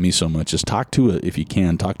it's helped me so much, is talk to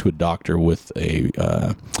a doctor with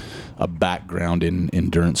a background in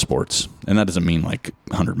endurance sports. And that doesn't mean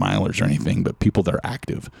 100 milers or anything, but people that are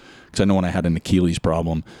active. Because I know when I had an Achilles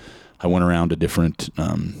problem, I went around to different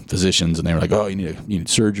physicians, and they were like, "Oh, you need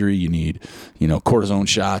surgery, you need, cortisone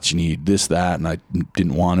shots, you need this, that," and I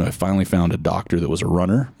didn't want to. I finally found a doctor that was a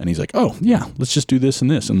runner, and he's like, "Oh, yeah, let's just do this and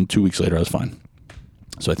this," and 2 weeks later, I was fine.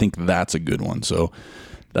 So I think that's a good one. So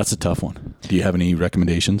that's a tough one. Do you have any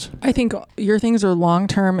recommendations? I think your things are long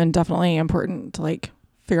term and definitely important to like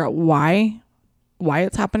figure out why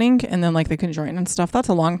it's happening, and then like the conjoint and stuff. That's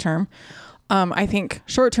a long term. I think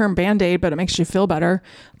short term Band-Aid, but it makes you feel better.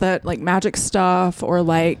 That like magic stuff or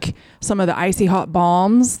like some of the icy hot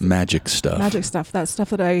balms. Magic stuff. That stuff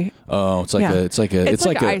that I. Oh, it's like a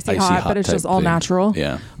icy hot, but it's just all thing. natural.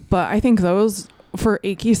 Yeah. But I think those for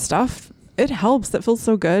achy stuff, it helps. That feels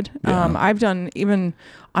so good. Yeah. I've done even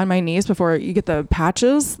on my knees before. You get the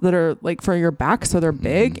patches that are like for your back, so they're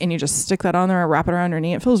big, and you just stick that on there and wrap it around your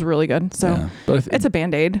knee. It feels really good. So it's a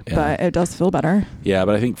Band-Aid, but it does feel better. Yeah,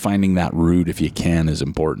 but I think finding that root, if you can, is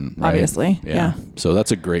important. Right? Obviously, yeah. So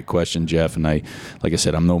that's a great question, Jeff. And like I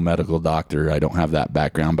said, I'm no medical doctor. I don't have that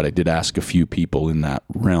background, but I did ask a few people in that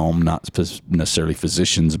realm, not necessarily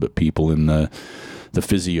physicians, but people in the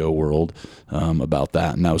physio world about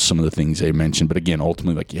that, and that was some of the things they mentioned. But again,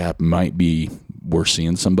 ultimately, it might be we're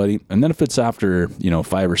seeing somebody, and then if it's after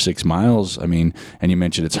 5 or 6 miles, I mean, and you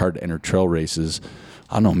mentioned it's hard to enter trail races.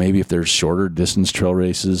 I don't know, maybe if there's shorter distance trail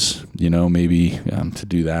races, maybe to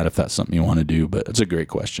do that if that's something you want to do. But it's a great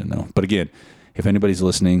question, though. But again, if anybody's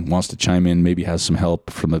listening, wants to chime in, maybe has some help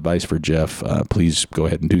from advice for Jeff, please go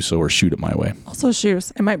ahead and do so, or shoot it my way. Also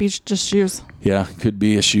shoes. It might be just shoes. Yeah, could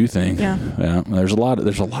be a shoe thing. Yeah. There's a lot.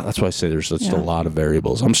 That's why I say there's just a lot of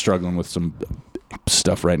variables. I'm struggling with some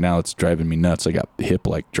stuff right now. It's driving me nuts. I got hip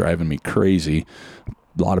driving me crazy.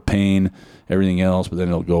 A lot of pain, everything else, but then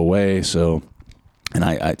it'll go away. So, and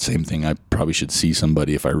I same thing. I probably should see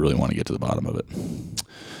somebody if I really want to get to the bottom of it.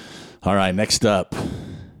 All right, next up,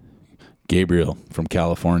 Gabriel from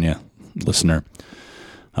California, listener.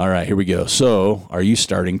 All right, here we go. So, are you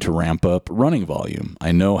starting to ramp up running volume?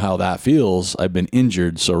 I know how that feels. I've been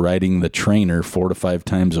injured, so riding the trainer 4 to 5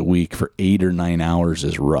 times a week for 8 or 9 hours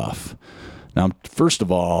is rough. Now, first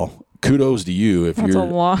of all, kudos to you if that's you're a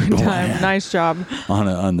long time. Nice job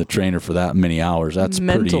on the trainer for that many hours. That's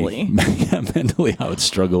mentally. Mentally, I would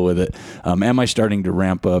struggle with it. Am I starting to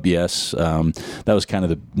ramp up? Yes. That was kind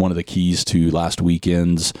of one of the keys to last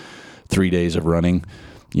weekend's 3 days of running.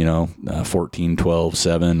 14, 12,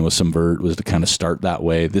 7 with some vert was to kind of start that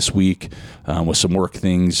way. This week with some work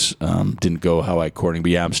things didn't go how I according,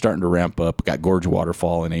 but yeah, I'm starting to ramp up. Got Gorge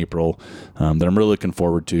Waterfall in April that I'm really looking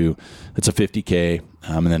forward to. It's a 50K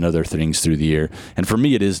and then other things through the year. And for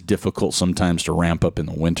me, it is difficult sometimes to ramp up in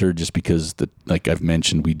the winter just because, like I've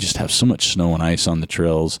mentioned, we just have so much snow and ice on the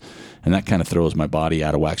trails, and that kind of throws my body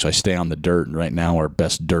out of whack. So I stay on the dirt, and right now our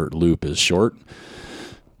best dirt loop is short.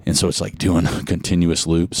 And so it's like doing a continuous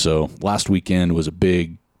loop. So last weekend was a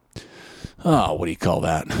big, what do you call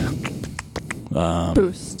that?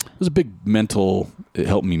 Boost. It was a big it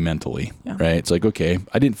helped me mentally, right? It's like, okay,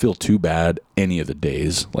 I didn't feel too bad any of the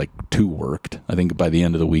days, like too worked. I think by the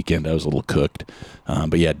end of the weekend, I was a little cooked.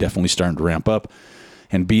 But yeah, definitely starting to ramp up.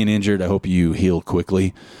 And being injured, I hope you heal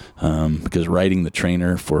quickly because riding the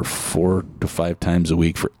trainer for 4 to 5 times a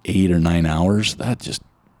week for 8 or 9 hours,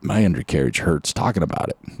 my undercarriage hurts talking about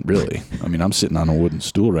it, really. I mean, I'm sitting on a wooden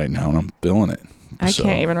stool right now, and I'm feeling it. I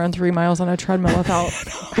can't even run 3 miles on a treadmill without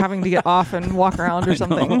having to get off and walk around or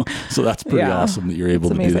something. So that's pretty awesome that you're able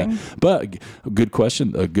to do that. But a good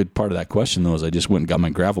question, a good part of that question, though, is I just went and got my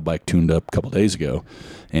gravel bike tuned up a couple of days ago.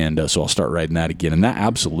 And so I'll start riding that again. And that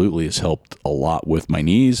absolutely has helped a lot with my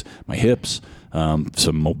knees, my hips,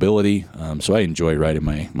 some mobility. So I enjoy riding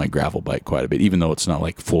my gravel bike quite a bit, even though it's not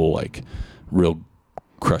like full, like real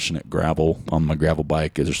crushing it gravel on my gravel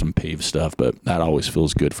bike. There's some paved stuff, but that always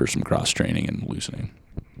feels good for some cross training and loosening.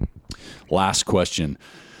 Last question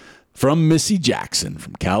from Missy Jackson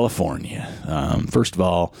from California. First of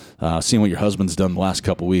all, seeing what your husband's done the last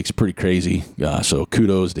couple of weeks, pretty crazy. So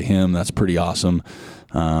kudos to him. That's pretty awesome.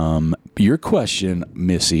 Your question,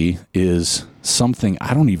 Missy, is something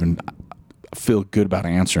I don't even feel good about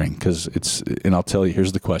answering and I'll tell you,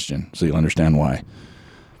 here's the question so you'll understand why.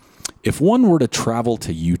 If one were to travel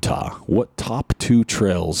to Utah, what top 2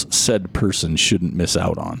 trails said person shouldn't miss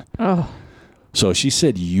out on? Oh. So she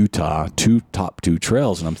said Utah, top 2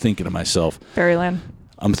 trails, and I'm thinking to myself, Fairyland.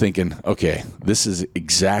 I'm thinking, okay, this is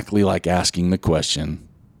exactly like asking the question,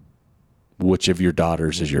 which of your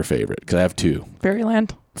daughters is your favorite? Because I have 2.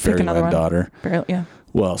 Fairyland. Fairyland daughter. Yeah.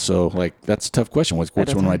 Well, so that's a tough question. Which one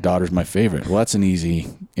of my daughters is my favorite? Well, that's an easy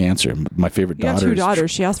answer. My favorite daughter. You have 2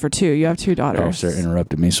 daughters. She asked for 2. You have 2 daughters. Oh, Sarah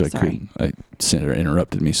interrupted me, so Sarah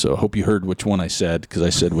interrupted me. So I hope you heard which one I said, because I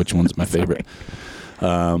said which one's my favorite.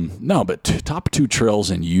 No, but top 2 trails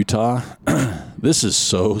in Utah, this is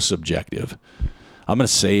so subjective. I'm going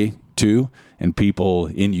to say 2, and people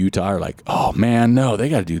in Utah are like, oh man, no, they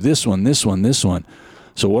got to do this one, this one, this one.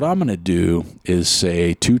 So what I'm going to do is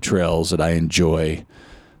say 2 trails that I enjoy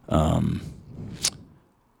in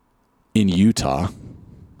Utah,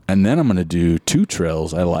 and then I'm going to do 2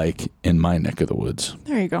 trails I like in my neck of the woods.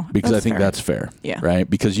 There you go. Because I think that's fair. Yeah. Right?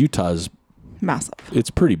 Because Utah's massive. It's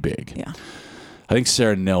pretty big. Yeah. I think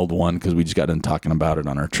Sarah nailed one because we just got done talking about it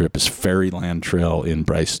on our trip, is Fairyland Trail in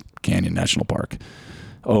Bryce Canyon National Park.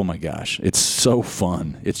 Oh my gosh. It's so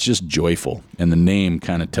fun. It's just joyful. And the name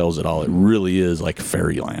kind of tells it all. It really is like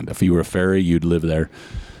fairyland. If you were a fairy, you'd live there.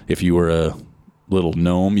 If you were a little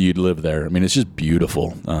gnome, you'd live there. I mean, it's just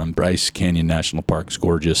beautiful. Bryce Canyon National Park's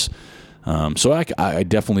gorgeous. So I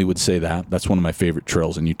definitely would say that. That's one of my favorite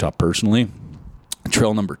trails in Utah personally.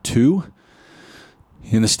 Trail number 2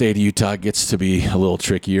 in the state of Utah gets to be a little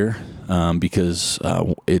trickier because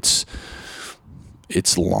it's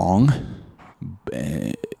long,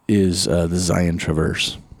 is the Zion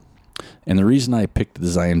Traverse. And the reason I picked the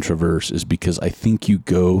Zion Traverse is because I think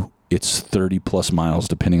it's 30 plus miles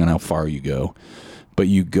depending on how far you go, but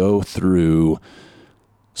you go through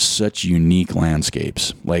such unique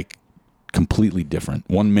landscapes, like completely different.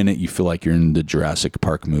 1 minute you feel like you're in the Jurassic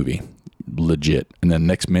Park movie, legit, and then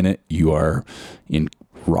next minute you are in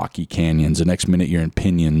rocky canyons, the next minute you're in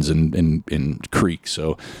pinyons and creeks.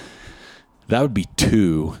 So that would be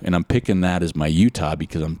 2, and I'm picking that as my Utah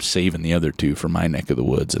because I'm saving the other 2 for my neck of the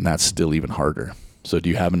woods, and that's still even harder. So do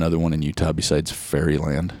you have another one in Utah besides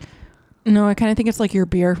Fairyland? No, I kind of think it's like your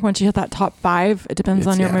beer. Once you hit that top 5, it depends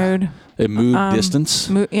on your mood. Mood, distance,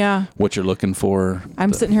 yeah. What you're looking for.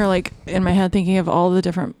 I'm sitting here like in my head thinking of all the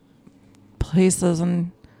different places,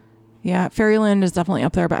 and yeah, Fairyland is definitely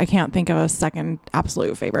up there, but I can't think of a second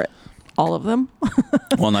absolute favorite. All of them.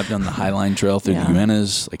 Well, and I've done the Highline Trail through the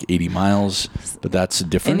Uintas, like 80 miles, but that's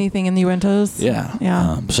different. Anything in the Uintas. Yeah.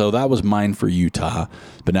 Yeah. So that was mine for Utah,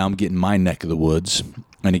 but now I'm getting my neck of the woods,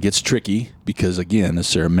 and it gets tricky because, again, as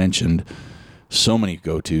Sarah mentioned, so many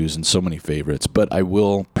go-tos and so many favorites, but I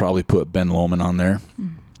will probably put Ben Lomond on there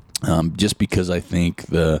just because I think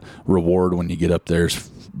the reward when you get up there is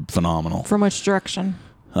phenomenal. From which direction?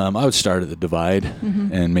 I would start at the Divide,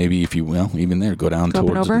 and maybe if you will, even there, go down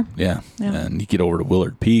towards over? And you get over to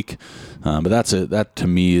Willard Peak. But that to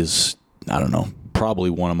me is, I don't know, probably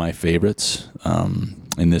one of my favorites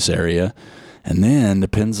in this area. And then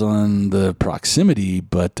depends on the proximity,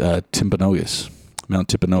 but Timpanogos, Mount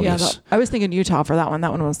Timpanogos. Yeah, I was thinking Utah for that one.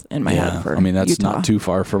 That one was in my head for that's Utah. not too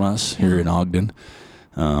far from us here in Ogden.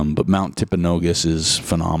 But Mount Timpanogos is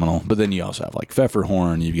phenomenal. But then you also have like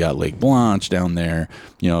Pfefferhorn. You've got Lake Blanche down there.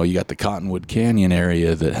 You got the Cottonwood Canyon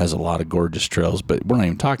area that has a lot of gorgeous trails. But we're not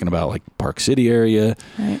even talking about like Park City area,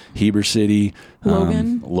 right. Heber City.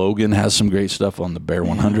 Logan has some great stuff on the Bear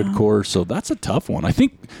 100 course. So that's a tough one. I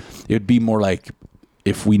think it would be more like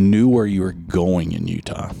if we knew where you were going in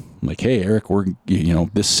Utah. Like, hey, Eric,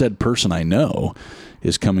 this said person I know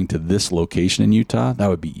is coming to this location in Utah. That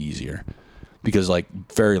would be easier. Because like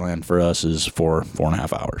Fairyland for us is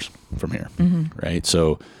 4.5 hours from here, right?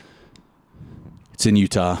 So it's in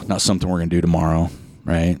Utah, not something we're gonna do tomorrow,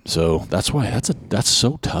 right? So that's why that's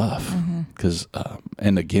so tough. Because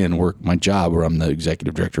and again, my job where I'm the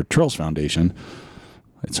executive director of Trails Foundation,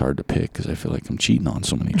 it's hard to pick because I feel like I'm cheating on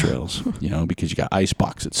so many trails, because you got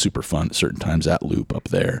Icebox, it's super fun at certain times. That loop up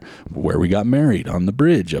there, where we got married on the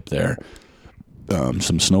bridge up there.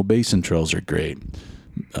 Some Snow Basin trails are great.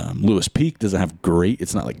 Lewis Peak doesn't have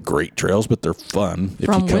it's not like great trails, but they're fun. If you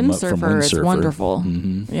come up from Windsurfer, it's wonderful.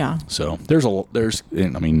 Yeah. So there's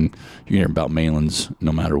I mean, you hear about Malin's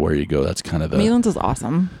no matter where you go. That's kind of Malin's is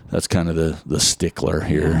awesome. That's kind of the stickler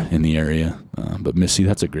here in the area. But Missy,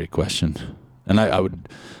 that's a great question. And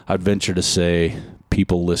I'd venture to say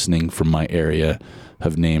people listening from my area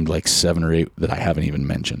have named like 7 or 8 that I haven't even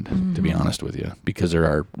mentioned, to be honest with you, because there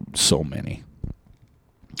are so many.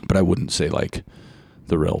 But I wouldn't say like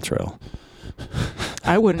the Rail Trail.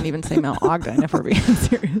 I wouldn't even say Mount Ogden if we're being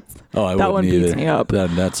serious. Oh, I that wouldn't one either. Beats me up.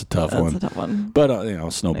 That's a tough one. That's a tough one. But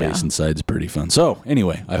Snow Basin side's pretty fun. So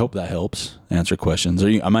anyway, I hope that helps answer questions.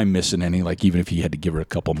 Am I missing any? Like even if you had to give her a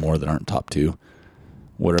couple more that aren't top 2,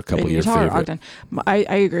 what are a couple of your favorite? Ogden. I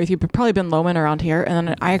agree with you. Probably been Lowman around here, and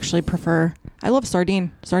then I actually prefer. I love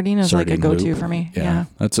Sardine. Sardine is like a go-to loop for me. Yeah,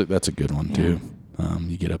 that's a good one too.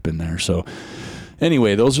 You get up in there. So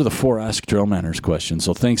anyway, those are the 4 Ask Trail Manners questions.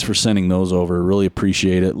 So thanks for sending those over. Really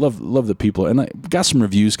appreciate it. Love the people. And I got some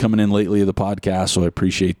reviews coming in lately of the podcast, so I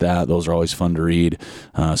appreciate that. Those are always fun to read,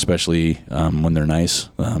 especially when they're nice,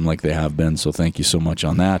 like they have been. So thank you so much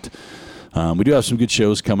on that. We do have some good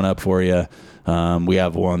shows coming up for you. We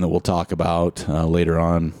have one that we'll talk about later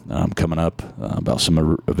on coming up about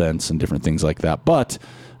some events and different things like that. But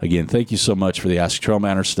again, thank you so much for the Ask Trail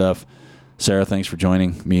Manners stuff. Sarah, thanks for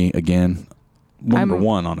joining me again. Number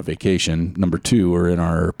one, on a vacation. Number two, we're in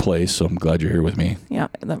our place, so I'm glad you're here with me. Yeah,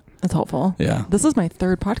 that's helpful. Yeah. This is my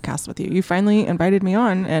third podcast with you. You finally invited me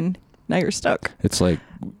on, and now you're stuck. It's like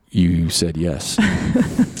you said yes.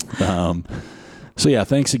 So yeah,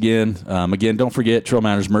 thanks again. Again, don't forget Trail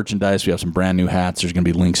Manners merchandise. We have some brand new hats. There's going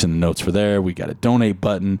to be links in the notes for there. We got a donate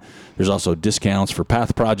button. There's also discounts for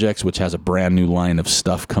Path Projects, which has a brand new line of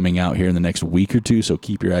stuff coming out here in the next week or two. So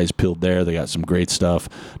keep your eyes peeled there. They got some great stuff.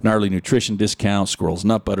 Gnarly Nutrition discounts, Squirrels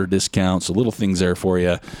Nut Butter discounts, so little things there for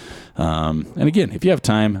you. And again, if you have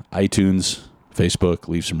time, iTunes, Facebook,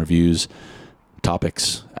 leave some reviews.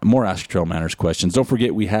 Topics, more Ask Trail Manners questions. Don't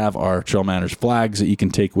forget we have our Trail Manners flags that you can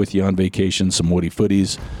take with you on vacation, some Woody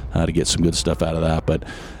Footies to get some good stuff out of that. But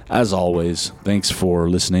as always, thanks for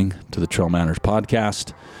listening to the Trail Manners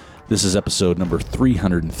podcast. This is episode number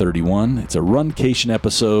 331. It's a RunCation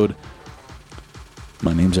episode.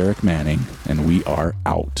 My name's Eric Manning, and we are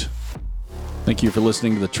out. Thank you for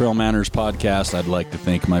listening to the Trail Manners podcast. I'd like to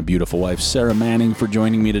thank my beautiful wife, Sarah Manning, for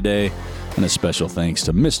joining me today, and a special thanks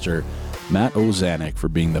to Mr. Matt Ozanek for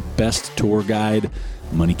being the best tour guide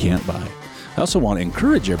money can't buy. I also want to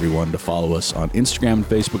encourage everyone to follow us on Instagram and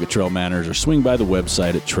Facebook at Trail Manners, or swing by the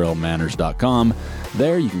website at trailmanners.com.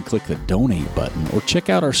 There you can click the donate button or check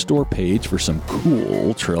out our store page for some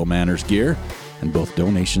cool Trail Manners gear, and both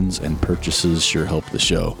donations and purchases sure help the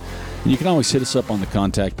show. And you can always hit us up on the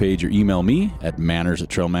contact page or email me at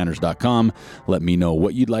manners@trailmanners.com. Let me know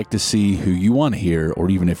what you'd like to see, who you want to hear, or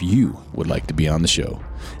even if you would like to be on the show.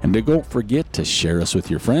 And don't forget to share us with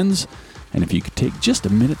your friends. And if you could take just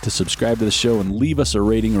a minute to subscribe to the show and leave us a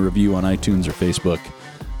rating or review on iTunes or Facebook,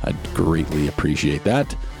 I'd greatly appreciate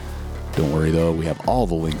that. Don't worry, though, we have all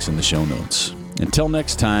the links in the show notes. Until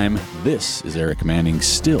next time, this is Eric Manning,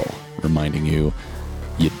 still reminding you,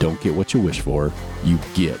 you don't get what you wish for, you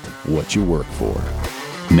get what you work for.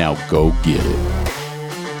 Now go get it.